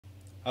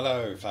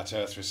Hello, Flat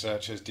Earth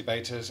researchers,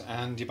 debaters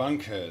and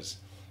debunkers.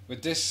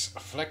 With this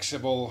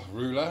flexible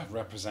ruler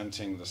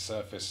representing the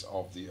surface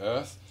of the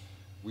Earth,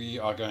 we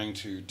are going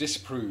to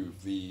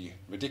disprove the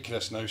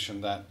ridiculous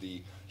notion that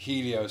the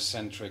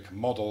heliocentric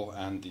model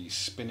and the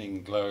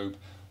spinning globe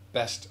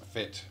best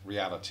fit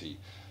reality.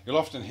 You'll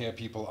often hear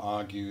people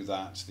argue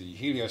that the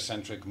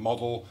heliocentric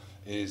model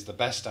is the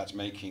best at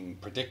making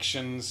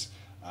predictions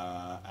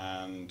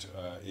and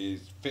it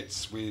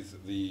fits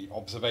with the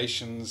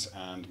observations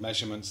and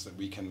measurements that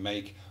we can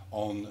make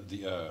on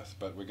the Earth.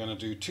 But we're going to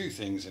do two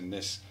things in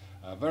this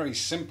very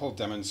simple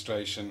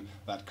demonstration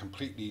that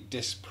completely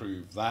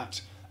disprove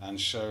that and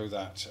show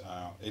that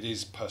it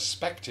is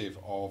perspective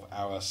of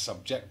our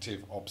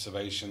subjective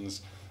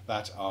observations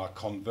that are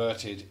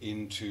converted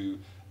into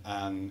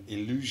an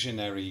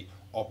illusionary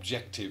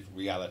objective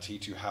reality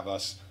to have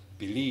us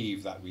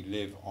believe that we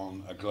live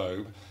on a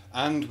globe,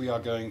 and we are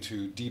going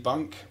to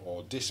debunk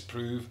or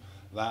disprove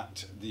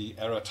that the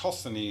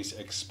Eratosthenes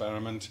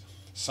experiment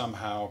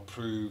somehow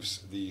proves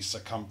the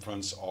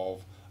circumference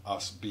of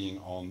us being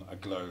on a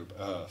globe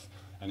Earth,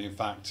 and in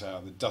fact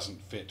it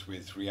doesn't fit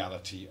with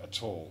reality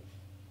at all.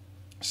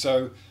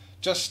 So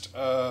just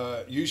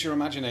use your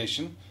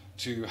imagination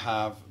to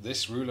have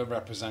this ruler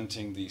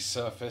representing the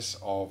surface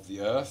of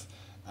the Earth,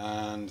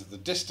 and the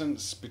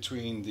distance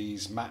between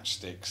these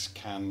matchsticks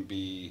can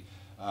be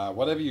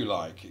whatever you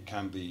like. It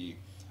can be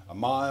a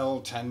mile,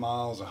 10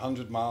 miles,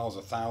 100 miles,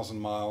 1,000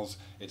 miles.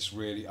 It's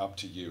really up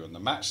to you. And the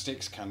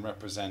matchsticks can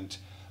represent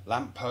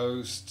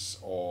lampposts,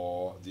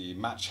 or the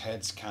match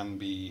heads can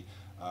be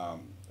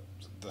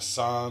the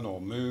sun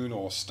or moon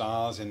or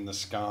stars in the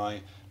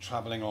sky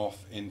traveling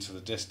off into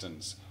the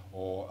distance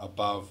or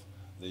above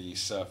the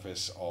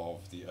surface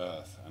of the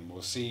Earth. And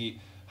we'll see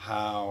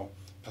how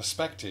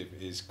perspective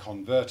is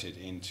converted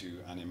into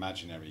an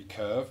imaginary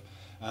curve,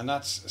 and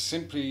that's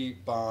simply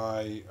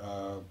by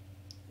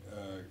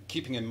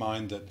keeping in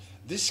mind that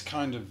this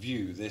kind of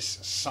view, this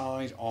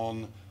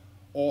side-on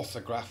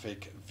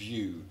orthographic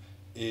view,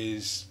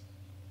 is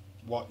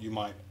what you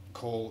might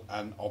call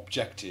an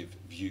objective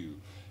view.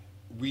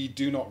 We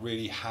do not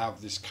really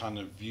have this kind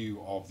of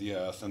view of the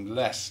Earth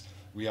unless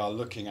we are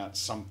looking at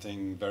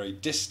something very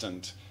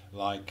distant,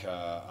 like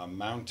a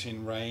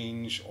mountain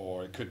range,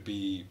 or it could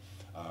be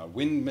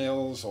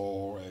windmills,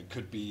 or it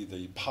could be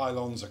the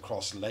pylons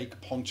across Lake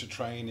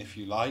Pontchartrain, if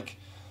you like,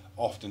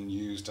 often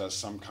used as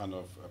some kind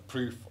of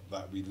proof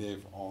that we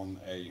live on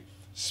a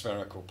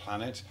spherical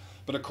planet.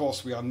 But of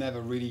course we are never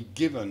really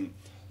given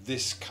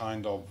this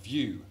kind of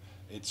view.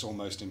 It's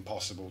almost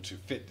impossible to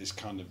fit this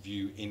kind of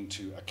view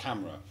into a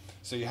camera,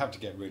 so you have to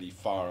get really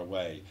far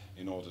away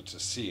in order to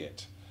see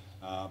it.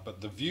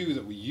 But the view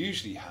that we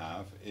usually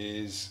have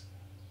is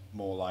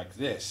more like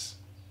this,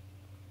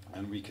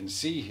 and we can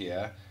see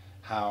here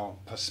how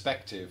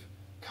perspective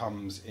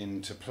comes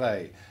into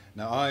play.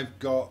 Now I've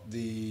got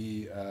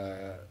the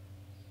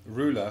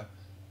ruler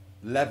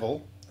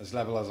level as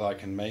I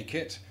can make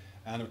it,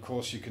 and of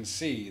course you can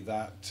see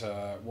that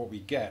what we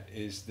get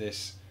is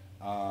this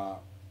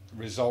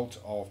result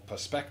of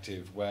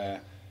perspective,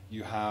 where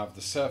you have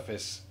the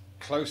surface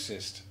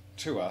closest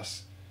to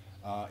us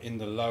in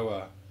the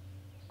lower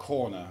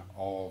corner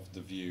of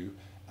the view,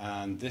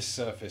 and this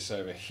surface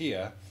over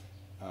here,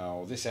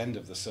 or this end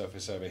of the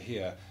surface over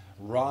here,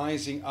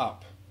 rising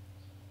up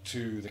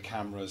to the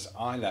camera's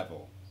eye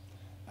level.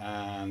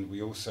 And we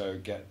also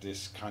get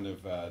this kind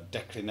of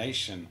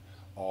declination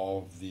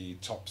of the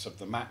tops of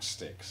the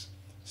matchsticks,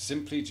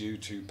 simply due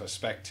to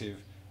perspective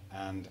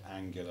and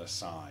angular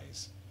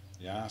size.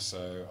 Yeah,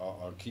 so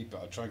I'll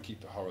try and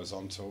keep it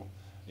horizontal.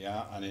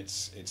 Yeah, and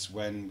it's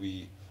when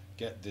we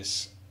get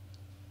this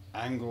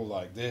angle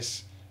like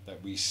this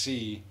that we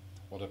see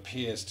what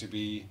appears to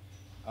be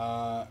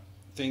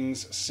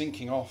things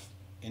sinking off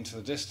into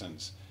the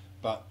distance.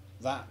 But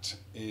that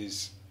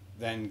is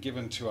then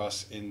given to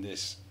us in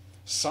this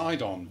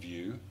side-on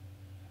view,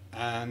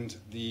 and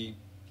the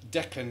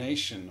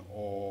declination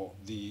or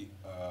the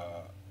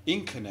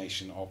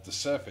inclination of the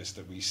surface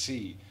that we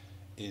see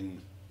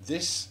in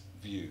this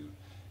view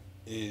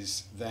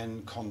is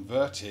then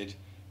converted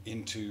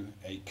into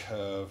a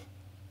curve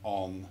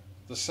on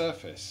the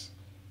surface.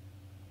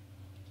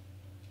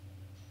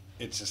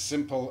 It's as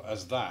simple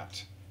as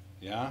that.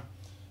 Yeah,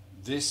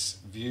 this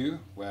view,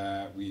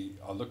 where we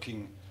are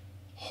looking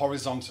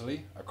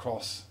horizontally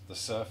across the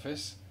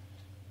surface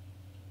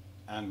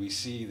and we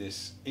see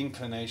this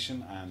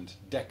inclination and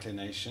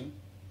declination,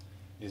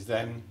 is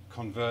then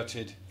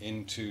converted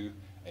into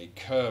a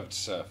curved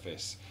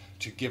surface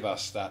to give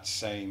us that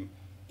same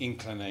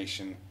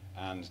inclination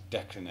and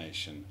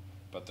declination.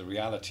 But the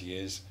reality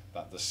is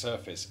that the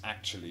surface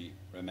actually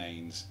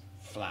remains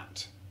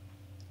flat.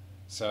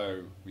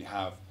 So we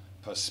have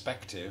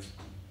perspective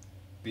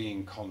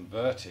being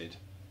converted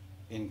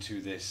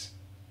into this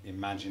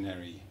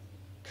imaginary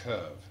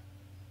curve.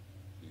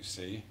 You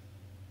see,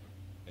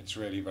 it's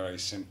really very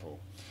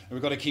simple. And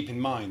we've got to keep in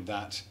mind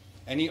that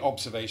any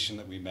observation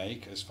that we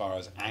make as far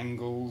as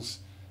angles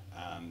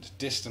and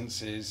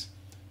distances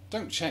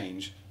don't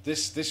change.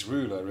 This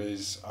ruler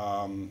is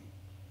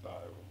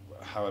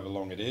however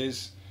long it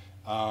is,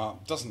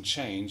 doesn't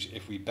change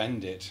if we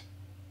bend it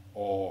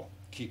or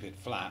keep it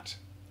flat.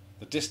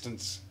 The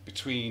distance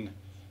between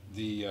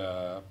the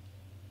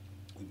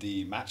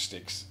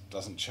matchsticks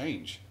doesn't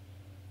change,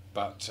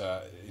 but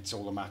it's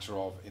all a matter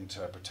of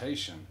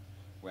interpretation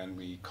when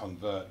we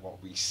convert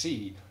what we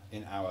see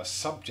in our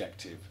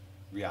subjective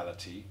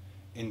reality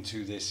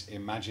into this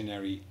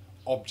imaginary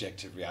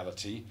objective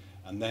reality,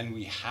 and then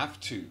we have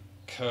to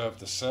curve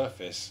the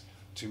surface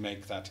to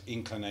make that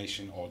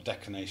inclination or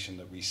declination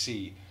that we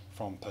see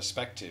from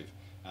perspective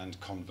and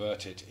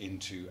convert it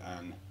into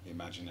an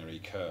imaginary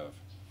curve.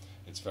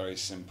 It's very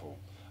simple.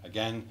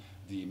 Again,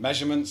 the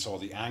measurements or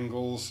the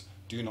angles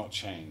do not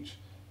change.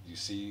 You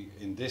see,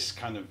 in this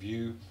kind of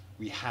view,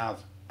 we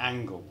have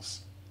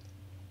angles.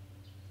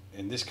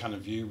 In this kind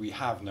of view, we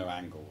have no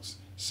angles.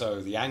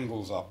 So the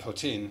angles are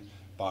put in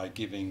by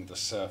giving the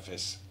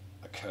surface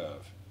a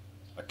curve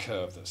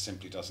that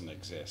simply doesn't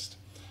exist.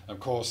 Of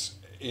course,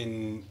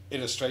 in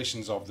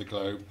illustrations of the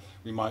globe,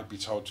 we might be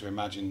told to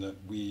imagine that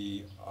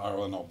we are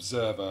an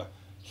observer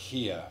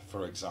here,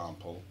 for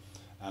example,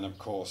 and of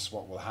course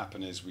what will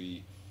happen is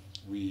we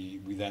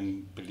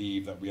then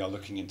believe that we are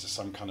looking into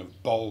some kind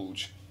of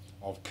bulge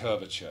of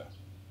curvature,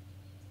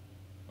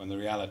 when the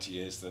reality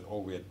is that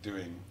all we're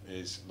doing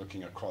is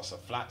looking across a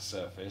flat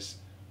surface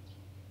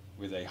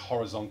with a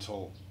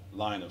horizontal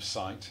line of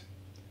sight,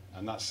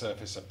 and that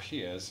surface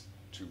appears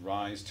to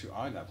rise to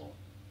eye level.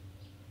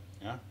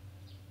 Yeah?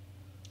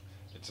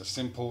 It's a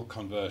simple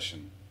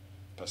conversion.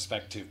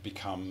 Perspective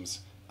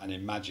becomes an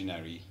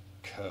imaginary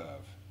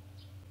curve.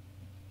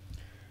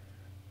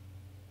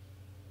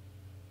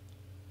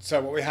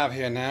 So what we have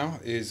here now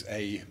is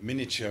a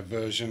miniature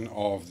version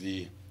of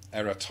the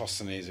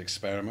Eratosthenes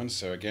experiment.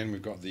 So again,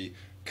 we've got the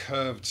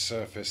curved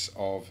surface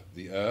of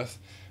the Earth,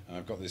 and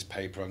I've got this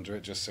paper under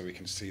it just so we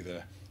can see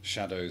the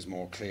shadows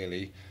more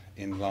clearly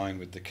in line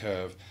with the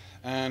curve.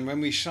 And when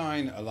we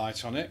shine a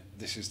light on it,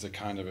 this is the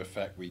kind of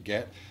effect we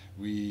get.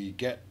 We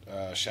get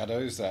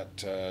shadows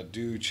that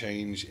do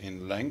change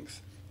in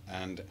length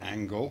and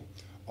angle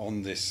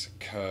on this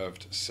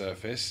curved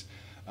surface.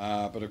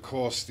 But of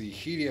course, the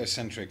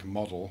heliocentric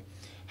model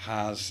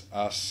has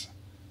us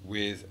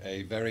with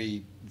a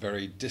very,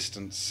 very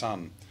distant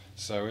sun.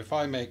 So if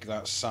I make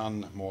that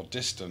sun more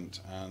distant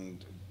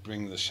and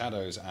bring the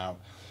shadows out,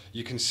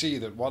 you can see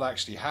that what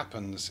actually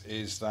happens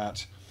is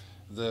that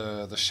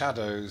the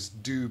shadows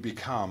do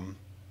become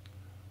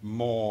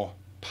more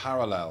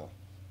parallel,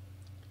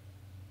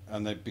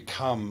 and they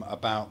become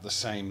about the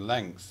same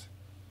length,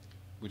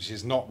 which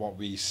is not what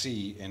we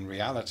see in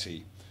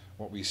reality.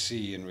 What we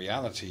see in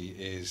reality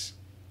is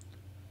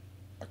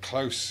a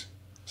close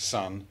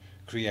sun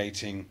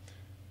creating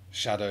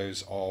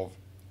shadows of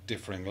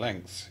differing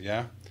lengths.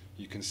 Yeah,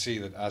 you can see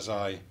that as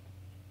I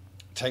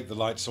take the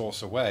light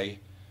source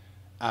away,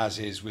 as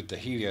is with the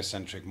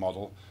heliocentric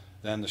model,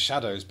 then the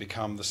shadows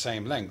become the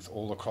same length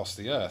all across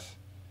the Earth.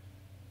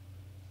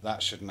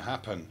 That shouldn't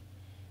happen.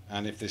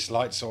 And if this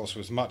light source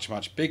was much,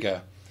 much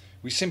bigger,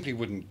 we simply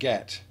wouldn't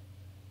get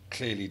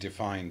clearly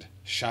defined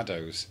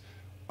shadows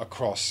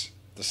across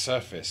the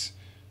surface,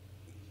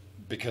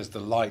 because the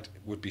light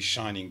would be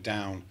shining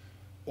down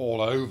all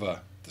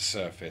over the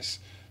surface.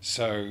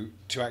 So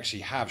to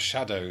actually have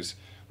shadows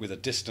with a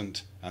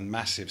distant and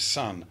massive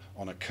sun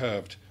on a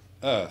curved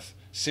Earth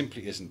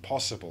simply isn't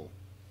possible.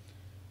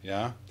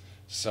 Yeah?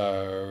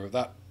 So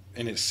that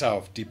in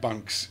itself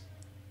debunks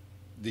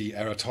the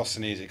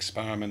Eratosthenes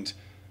experiment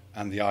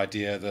and the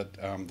idea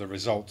that the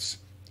results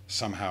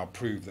somehow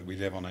prove that we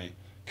live on a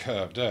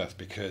curved Earth,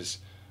 because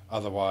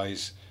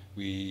otherwise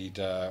we'd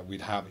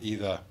have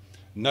either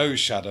no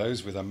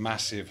shadows with a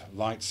massive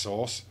light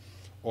source,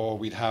 or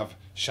we'd have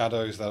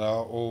shadows that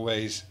are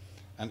always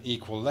an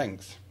equal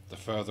length the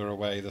further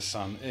away the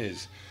sun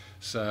is.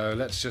 So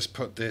let's just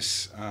put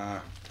this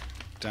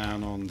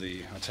down on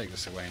the... I'll take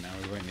this away now,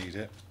 we won't need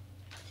it.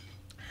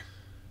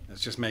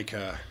 Let's just make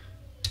a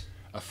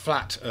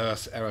flat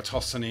Earth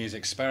Eratosthenes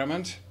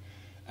experiment,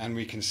 and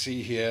we can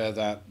see here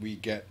that we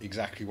get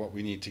exactly what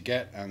we need to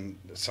get, and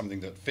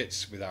something that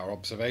fits with our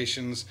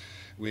observations,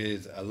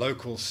 with a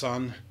local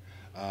sun.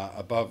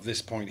 Above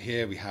this point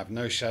here we have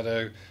no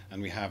shadow,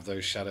 and we have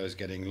those shadows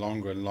getting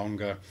longer and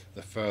longer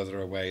the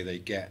further away they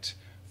get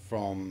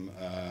from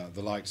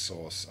the light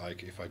source.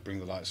 If I bring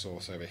the light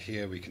source over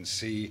here, we can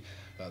see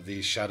that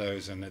these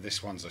shadows, and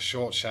this one's a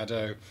short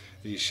shadow,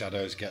 these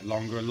shadows get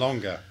longer and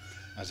longer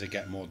as they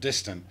get more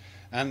distant.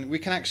 And we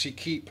can actually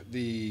keep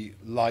the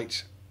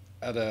light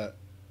at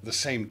the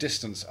same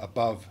distance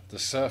above the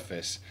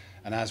surface,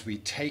 and as we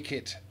take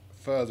it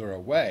further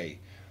away,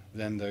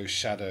 then those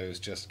shadows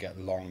just get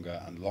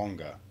longer and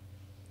longer.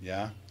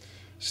 Yeah,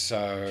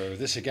 so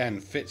this again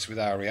fits with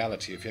our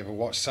reality. If you ever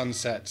watch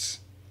sunsets,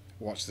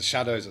 watch the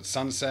shadows at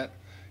sunset,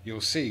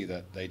 you'll see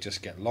that they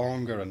just get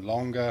longer and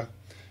longer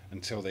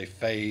until they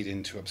fade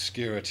into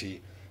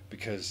obscurity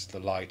because the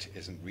light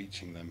isn't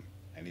reaching them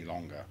any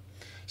longer.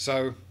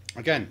 So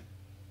again,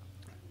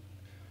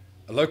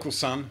 a local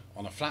sun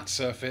on a flat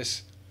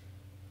surface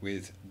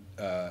with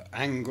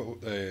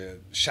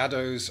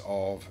shadows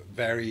of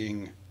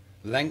varying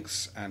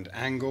lengths and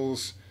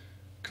angles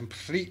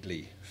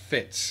completely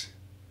fits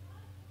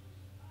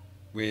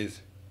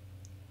with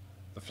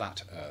the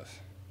flat Earth,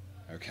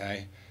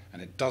 okay?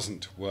 And it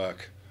doesn't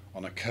work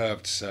on a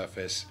curved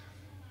surface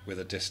with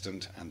a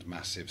distant and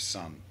massive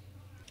sun.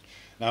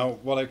 Now,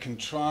 what I can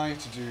try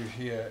to do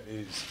here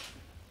is,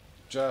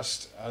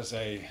 just as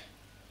a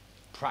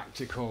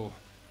practical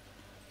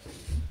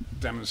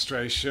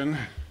demonstration,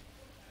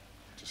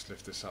 just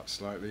lift this up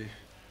slightly,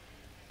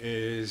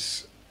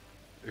 is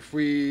if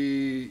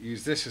we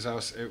use this as our,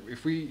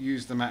 if we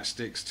use the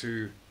matchsticks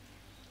to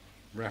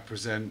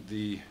represent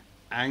the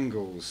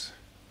angles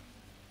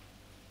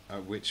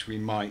at which we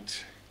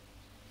might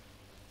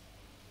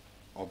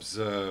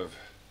observe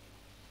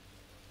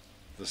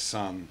the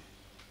sun.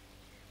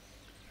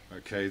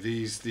 Okay,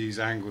 these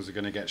angles are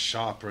going to get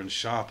sharper and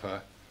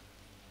sharper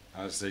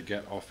as they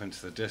get off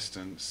into the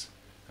distance.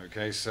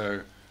 Okay,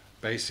 so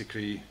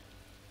basically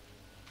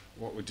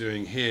what we're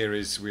doing here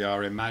is we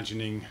are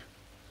imagining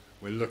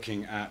we're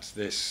looking at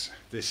this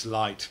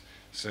light.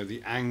 So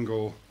the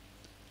angle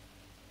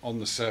on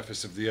the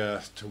surface of the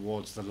Earth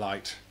towards the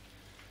light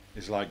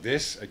is like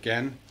this.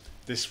 Again,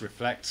 this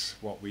reflects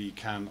what we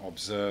can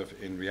observe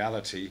in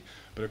reality,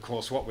 but of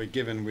course what we're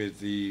given with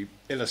the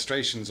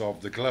illustrations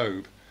of the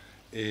globe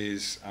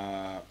is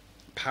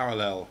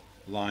parallel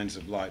lines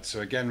of light.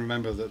 So again,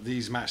 remember that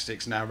these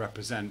matchsticks now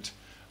represent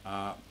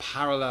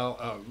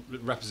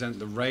represent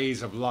the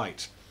rays of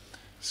light.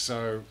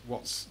 So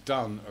what's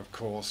done, of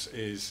course,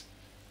 is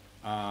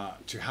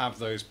to have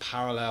those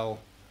parallel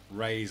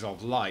rays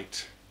of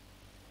light,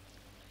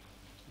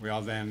 we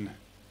are then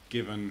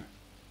given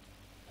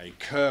a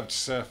curved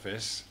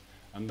surface,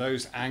 and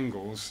those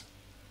angles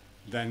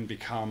then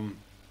become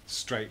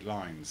straight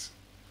lines.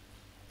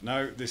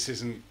 No, this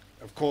isn't.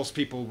 Of course,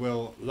 people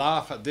will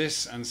laugh at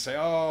this and say,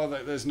 oh,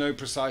 there's no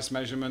precise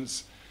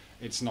measurements.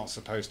 It's not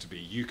supposed to be.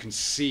 You can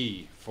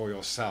see for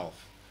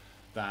yourself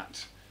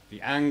that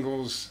the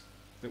angles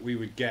that we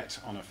would get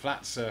on a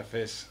flat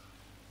surface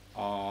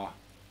are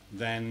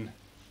then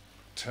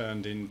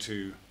turned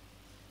into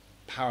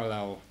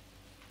parallel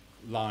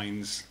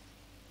lines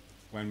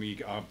when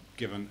we are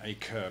given a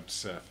curved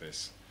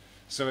surface.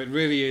 So it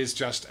really is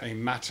just a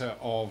matter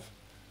of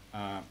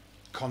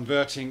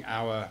converting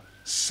our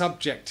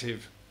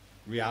subjective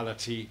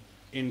reality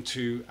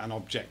into an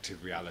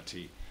objective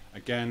reality.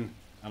 Again,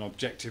 an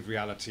objective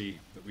reality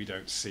that we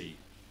don't see.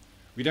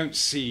 We don't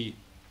see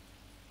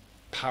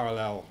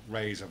parallel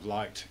rays of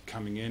light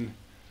coming in.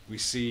 We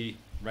see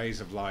rays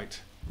of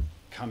light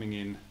coming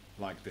in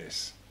like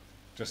this,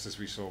 just as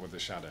we saw with the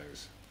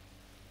shadows.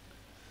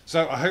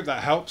 So I hope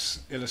that helps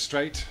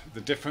illustrate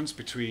the difference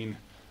between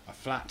a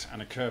flat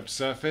and a curved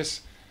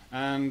surface,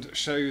 and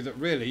show you that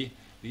really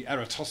the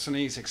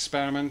Eratosthenes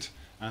experiment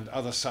and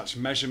other such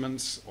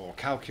measurements or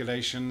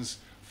calculations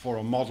for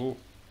a model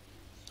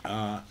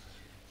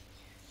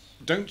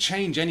don't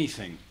change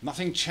anything.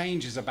 Nothing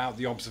changes about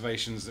the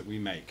observations that we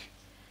make.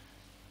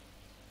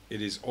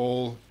 It is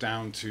all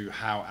down to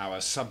how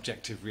our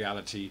subjective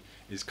reality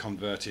is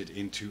converted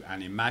into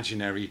an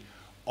imaginary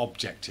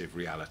objective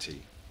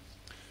reality.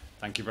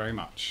 Thank you very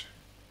much.